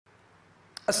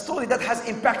a story that has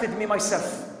impacted me myself.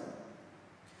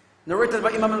 Narrated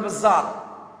by Imam al-Bazzar.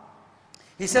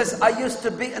 He says, I used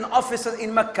to be an officer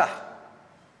in Mecca.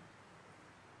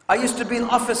 I used to be an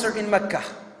officer in Mecca.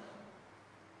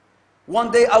 One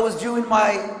day I was doing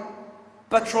my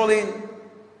patrolling,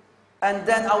 and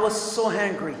then I was so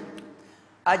hungry.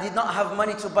 I did not have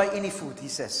money to buy any food, he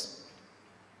says.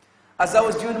 As I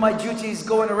was doing my duties,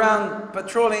 going around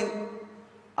patrolling,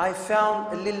 I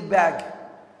found a little bag.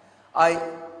 I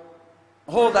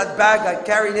hold that bag, I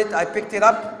carried it, I picked it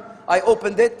up, I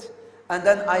opened it, and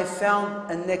then I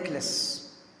found a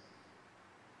necklace.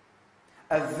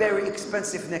 A very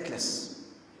expensive necklace.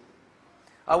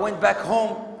 I went back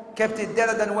home, kept it there,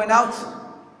 and then went out,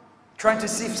 trying to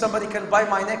see if somebody can buy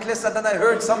my necklace, and then I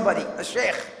heard somebody, a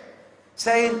sheikh,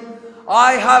 saying,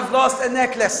 I have lost a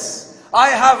necklace. I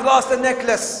have lost a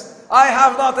necklace. I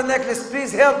have lost a necklace.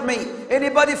 Please help me.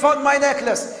 Anybody found my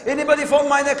necklace? Anybody found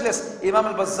my necklace? Imam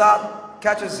al-Bazzar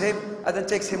catches him and then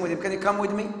takes him with him. Can you come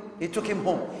with me? He took him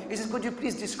home. He says, could you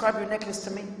please describe your necklace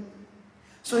to me?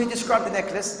 So he described the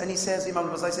necklace, and he says, Imam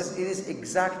al-Bazzar says, it is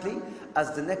exactly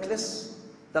as the necklace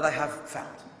that I have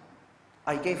found.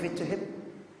 I gave it to him,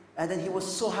 and then he was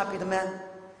so happy, the man.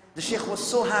 The sheikh was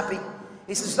so happy.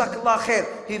 He says, Jazakallah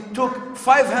khair. He took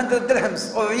 500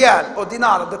 dirhams, or riyal, or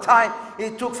dinar at the time. He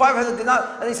took 500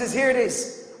 dinar, and he says, here it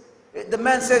is. The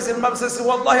man says, Imam says,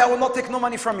 Wallahi, I will not take no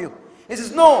money from you. He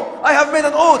says, no, I have made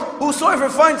an oath. Whosoever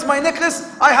finds my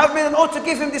necklace, I have made an oath to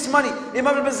give him this money.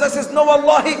 Imam al-Bazzar says, no,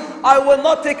 Wallahi, I will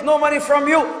not take no money from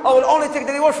you. I will only take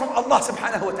the reward from Allah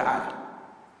subhanahu wa ta'ala.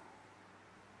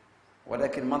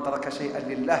 ولكن من ترك شيئا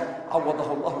لله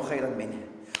عوضه الله خيرا منه.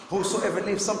 Whosoever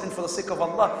leaves something for the sake of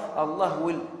Allah, Allah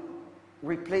will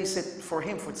replace it for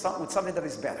him with something that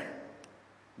is better.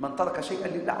 من ترك شيئا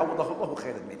لله عوضه الله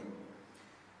خيرا منه.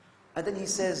 And then he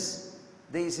says,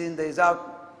 days in, days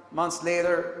out, months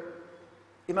later,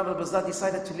 Imam al-Bazzar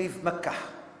decided to leave Mecca.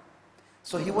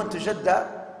 So he went to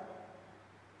Jeddah,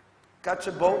 catch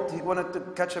a boat. He wanted to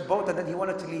catch a boat, and then he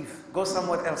wanted to leave, go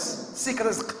somewhere else, seek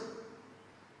rizq.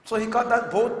 So he caught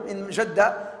that boat in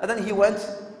Jeddah, and then he went,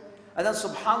 and then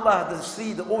subhanAllah, the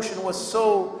sea, the ocean was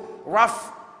so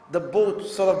rough, the boat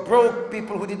sort of broke.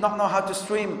 People who did not know how to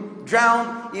swim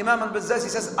drowned. Imam al-Bazzar, he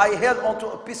says, I held onto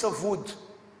a piece of wood,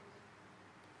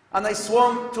 and I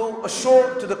swam to a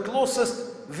shore, to the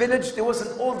closest village. There was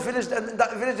an old village, and in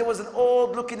that village there was an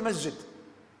old looking masjid.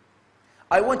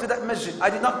 I went to that masjid. I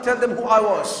did not tell them who I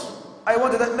was. I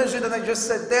went to that masjid, and I just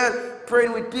sat there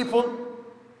praying with people.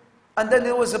 And then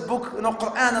there was a book,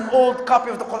 Quran, an old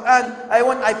copy of the Quran. I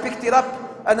went, I picked it up,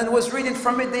 and then was reading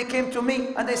from it. They came to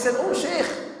me, and they said, oh Sheikh,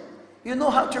 you know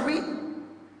how to read?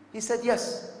 He said,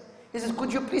 yes. He said,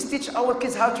 could you please teach our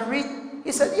kids how to read?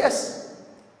 He said, yes.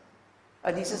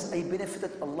 And he says, I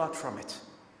benefited a lot from it.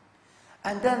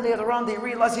 And then later on, they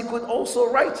realized he could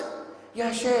also write.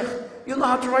 Yeah, Sheikh, you know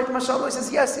how to write, mashallah? He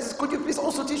says, yes. He says, could you please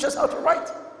also teach us how to write?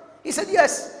 He said,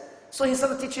 yes. So he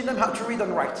started teaching them how to read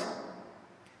and write.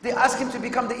 They asked him to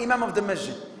become the Imam of the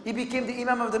Masjid. He became the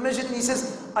Imam of the Masjid, and he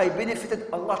says, I benefited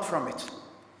a lot from it.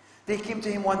 They came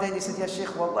to him one day and they said, Ya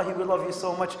Sheikh, Wallahi, we love you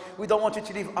so much. We don't want you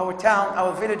to leave our town,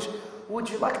 our village. Would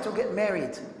you like to get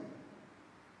married?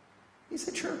 He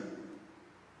said, sure.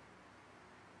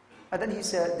 And then they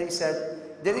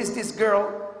said, there is this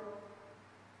girl.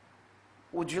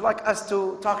 Would you like us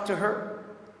to talk to her?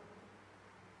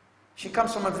 She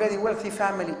comes from a very wealthy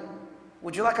family.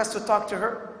 Would you like us to talk to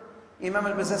her? Imam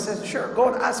al-Bazzar says, sure,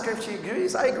 go and ask her if she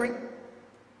agrees. I agree.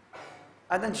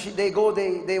 And then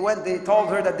they went, they told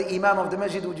her that the Imam of the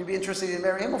Masjid, would you be interested in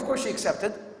marrying him? Of course she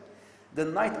accepted. The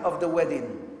night of the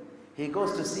wedding, he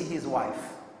goes to see his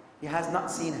wife. He has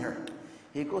not seen her.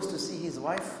 He goes to see his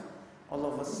wife. All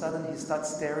of a sudden, he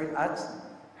starts staring at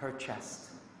her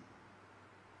chest.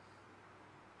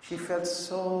 She felt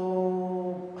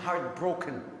so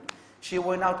heartbroken. She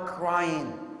went out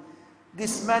crying.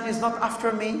 This man is not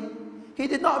after me. He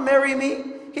did not marry me.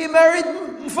 He married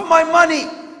for my money.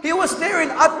 He was staring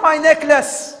at my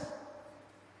necklace.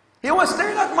 He was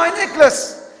staring at my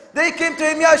necklace. They came to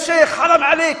him, Ya Shaykh, haram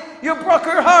alayk. You broke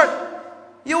her heart.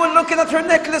 You were looking at her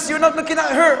necklace. You're not looking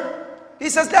at her. He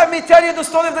says, let me tell you the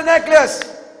story of the necklace.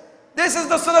 This is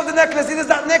the story of the necklace. It is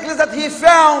that necklace that he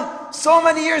found so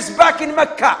many years back in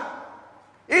Mecca.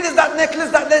 It is that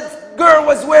necklace that that girl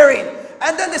was wearing.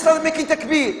 And then they started making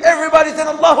takbir. Everybody said,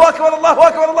 Allahu Akbar, Allahu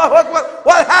Akbar, Allahu Akbar.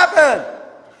 What happened?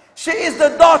 She is the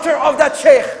daughter of that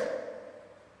sheikh.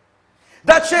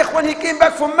 That sheikh, when he came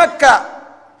back from Mecca,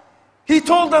 he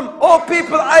told them, oh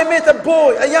people, I met a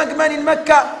boy, a young man in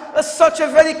Mecca, such a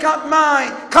very kind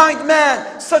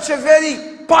man, such a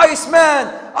very pious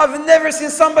man. I've never seen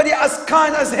somebody as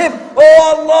kind as him.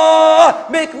 Oh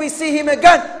Allah, make me see him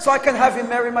again so I can have him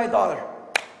marry my daughter.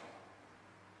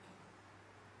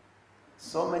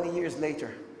 So many years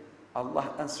later,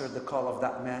 Allah answered the call of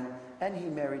that man and he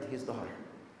married his daughter.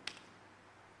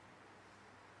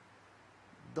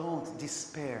 Don't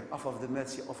despair of the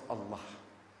mercy of Allah.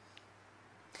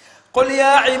 قل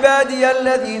يا عبادي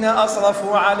الذين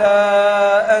أسرفوا على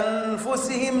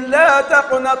أنفسهم لا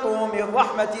تقنطوا من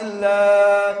رحمة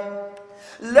الله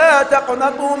لا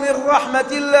تقنطوا من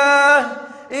رحمة الله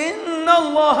إن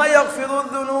الله يغفر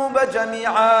الذنوب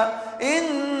جميعا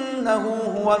إنه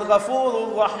هو الغفور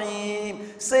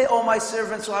الرحيم. Say, O my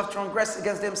servants who have transgressed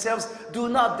against themselves, do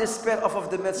not despair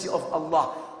of the mercy of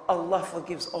Allah. Allah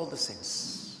forgives all the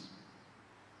sins.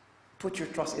 Put your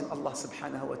trust in Allah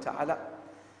subhanahu wa ta'ala.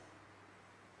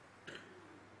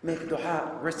 Make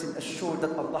dua, resting assured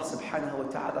that Allah subhanahu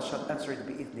wa ta'ala shall answer it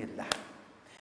bi-idhnillah.